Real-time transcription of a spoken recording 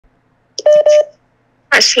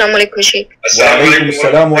Assalamu alaikum, Sheikh. وعليكم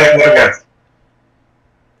السلام ورحمة الله.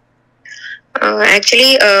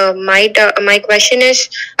 Actually, my question is,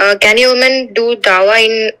 can a woman do dawah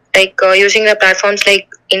in using the platforms like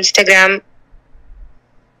Instagram?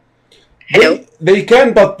 Hello? They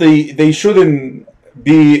can, but they shouldn't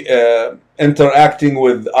be interacting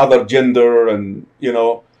with other gender, and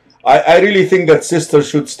I really think that sisters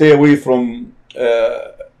should stay away from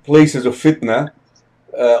places of fitna,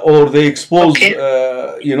 or they expose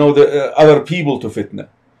the other people to fitna.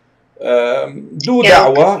 Do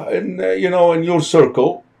da'wah in in your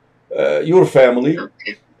circle, your family,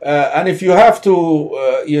 and if you have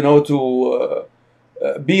to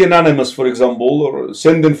be anonymous, for example, or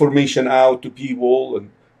send information out to people and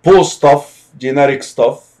post stuff, generic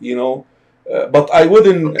stuff, but I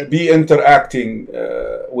wouldn't be interacting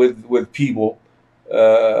with people,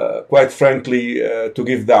 quite frankly, to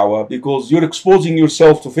give da'wah, because you're exposing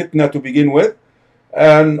yourself to fitna to begin with,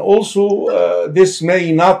 and also this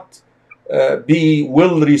may not be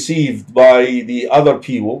well received by the other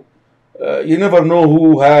people. You never know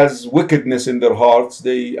who has wickedness in their hearts.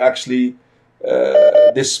 They actually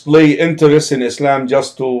display interest in Islam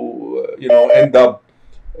just to end up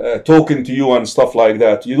talking to you and stuff like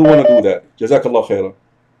that. You don't want to do that. Jazakallah khairan.